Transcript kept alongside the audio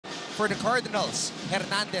for the Cardinals.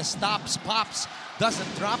 Hernandez stops, pops, doesn't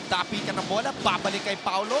drop. Tapikan ng bola, babalik kay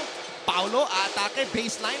Paulo. Paulo, atake,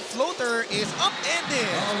 baseline, floater is upended.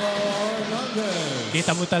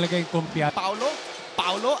 Kita mo talaga yung kumpiyansa.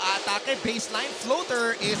 Paulo, atake, baseline,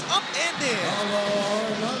 floater is upended.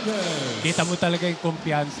 Kita mo talaga yung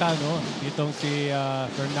kumpiyansa, no? Itong si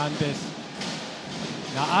Hernandez.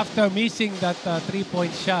 Na after missing that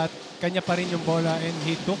three-point shot, kanya pa rin yung bola and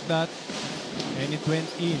he took that and it went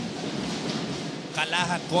in.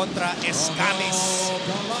 Kalahat kontra Escamis.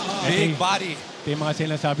 Big body. Ito yung mga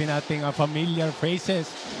sinasabi nating familiar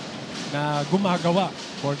phrases na gumagawa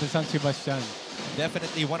for the San Sebastian.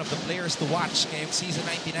 Definitely one of the players to watch ngayong season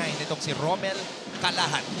 99. Itong si Romel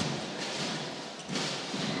Kalahat.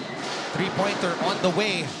 Three-pointer on the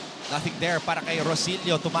way. Nothing there para kay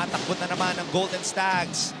Rosilio. Tumatakbo na naman ang Golden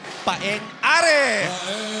Stags. Paeng Are!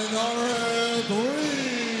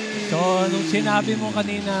 So, nung sinabi mo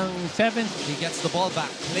kaninang 7, he gets the ball back.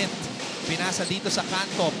 Clint, pinasa dito sa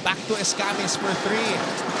kanto. Back to Escamis for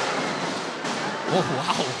 3. Oh,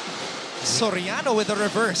 wow. Soriano with the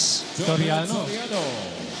reverse. Soriano.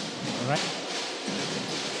 Right.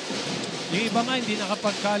 Yung iba nga hindi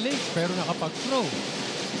nakapag-college pero nakapag-pro.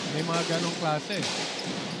 May mga ganong klase.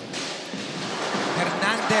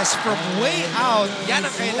 Hernandez from way out. Yan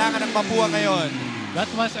ang kailangan ng Mapua ngayon. That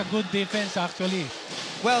was a good defense actually.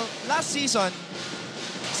 Well, last season,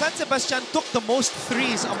 San Sebastian took the most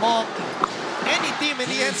threes among any team in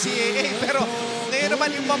the NCAA. Pero ngayon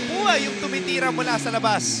naman yung Mapua yung tumitira mula sa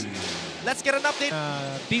labas. Let's get an update.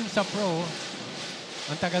 Team sa pro,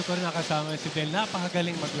 ang tagal ko rin nakasama si Del.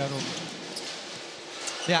 Napakagaling maglaro.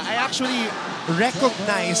 Yeah, I actually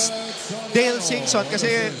recognized Dale Singson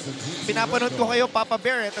kasi pinapanood ko kayo, Papa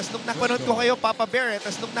Bear. Tapos nung napanood ko kayo, Papa Bear.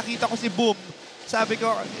 Tapos nung nakita ko si Boom, sabi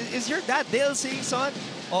ko, is your dad Dale Singson?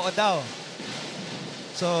 Oo daw.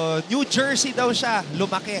 So, New Jersey daw siya,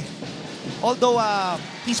 lumaki. Although,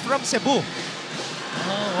 he's from Cebu.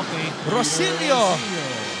 Oh, okay. Rosilio.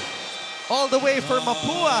 All the way for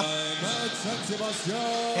Mapua.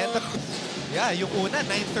 And yeah, yung una,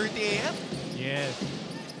 9:30 a.m. Yes.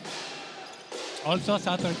 Also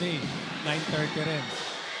Saturday, 9:30 rin.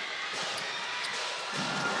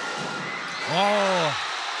 Oh,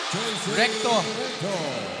 recto.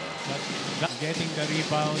 Getting the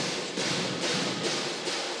rebound.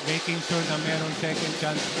 Making sure na meron second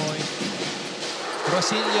chance point.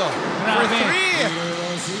 Rosilio for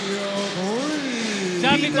 3.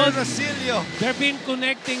 Sabi ko, Rosilio. they've been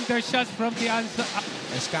connecting their shots from the answer.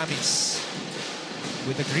 Escamis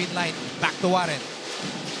with the green light. Back to Warren.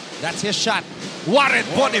 That's his shot. Warren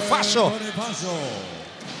Bonifacio.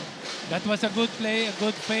 That was a good play, a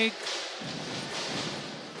good fake.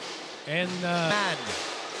 And Man,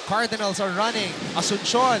 Cardinals are running.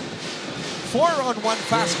 Asuncion. 4-on-1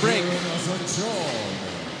 fast break.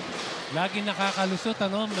 lagi nakakalusot,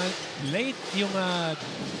 ano? Late yung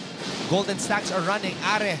Golden Stags are running.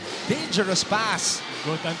 Are, dangerous pass.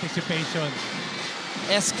 good anticipation.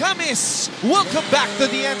 Escamis, welcome back to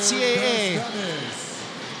the NCAA.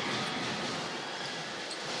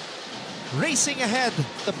 Racing ahead.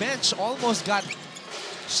 The bench almost got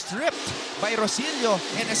stripped by Rosilio,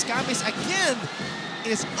 and Escamis again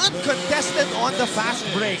is uncontested on the fast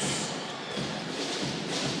break.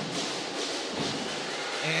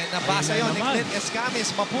 And nabasa yun ni Clint Escamis.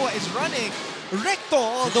 Mapua is running recto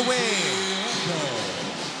all the way.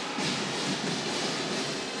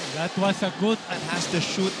 That was a good... And has to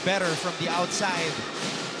shoot better from the outside.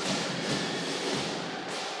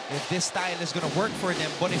 If this style is going to work for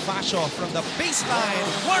them, Bonifacio from the baseline.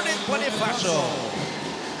 Warren Bonifacio.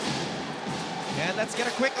 And let's get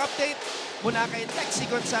a quick update mula kay Lexi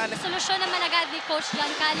Gonzalez. Solusyon naman agad ni Coach John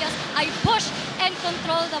Calios ay push and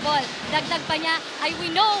control the ball. Dagdag pa niya ay we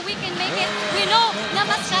know we can make it. We know na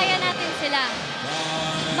mas kaya natin sila.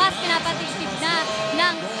 Mas pinapatitip na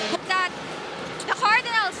ng that the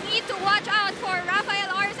Cardinals need to watch out for Rafael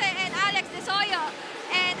Arce and Alex De Soyo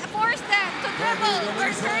and force them to dribble or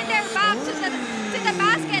turn their back to the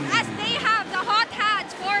basket as they have the hot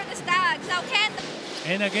hands for the Stags. Now, can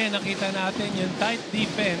And again, nakita natin yung tight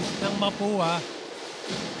defense ng Mapua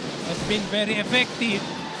has been very effective.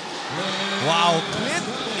 Wow, Clint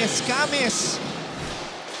Escamis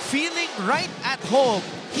feeling right at home.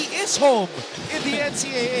 He is home in the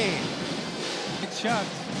NCAA. Good shot.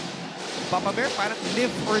 Papa Bear, parang live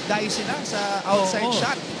or die sila sa outside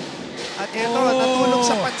shot. At ito, natulog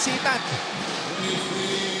sa pansitan.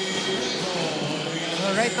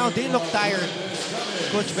 Right now, they look tired.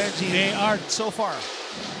 Coach Benji, They are so far.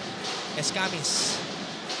 Escamis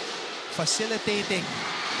facilitating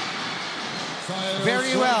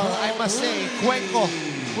very well, I must say. Cuenco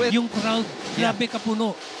Yung crowd, grabe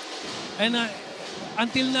kapuno. And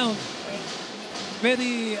until now,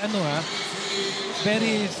 very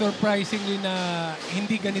very surprisingly na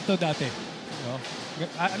hindi ganito dati. No?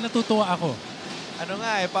 Natutuwa ako. Ano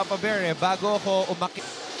nga Papa Bear bago ako umakit.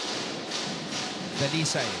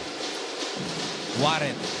 Dalisay.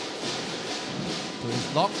 Warren. To his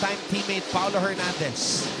longtime teammate Paulo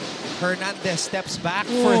Hernandez. Hernandez steps back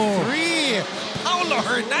for 3. Paulo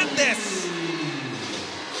Hernandez.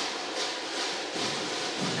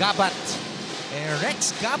 Gabat.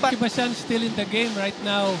 Rex Gabat. Sebastian still in the game right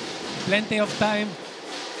now. Plenty of time.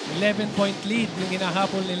 11-point lead yung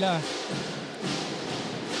hinahabol nila.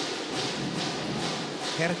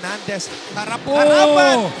 Hernandez.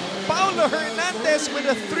 Harapan. Paulo Hernandez with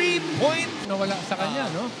a 3-point. Nawala sa kanya,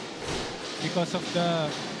 no? Because of the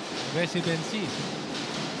residency.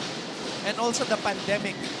 And also the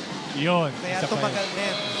pandemic. Yun. Kaya tumagal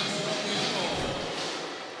din.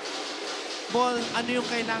 Ball, ano yung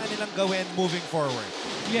kailangan nilang gawin moving forward?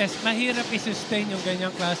 Yes, mahirap i-sustain yung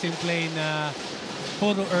ganyang klaseng play na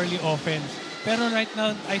puro early offense. Pero right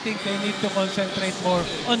now, I think they need to concentrate more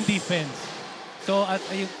on defense. So at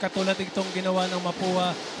yung katulad itong ginawa ng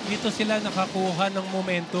Mapua, dito sila nakakuha ng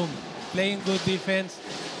momentum. Playing good defense,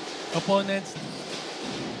 opponents.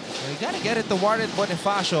 You gotta get it to Warren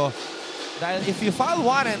Bonifacio. Dahil if you foul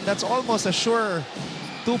Warren, that's almost a sure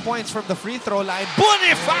 2 points from the free throw line.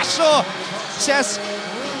 Bonifacio says,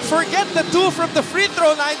 forget the 2 from the free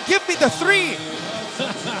throw line, give me the 3.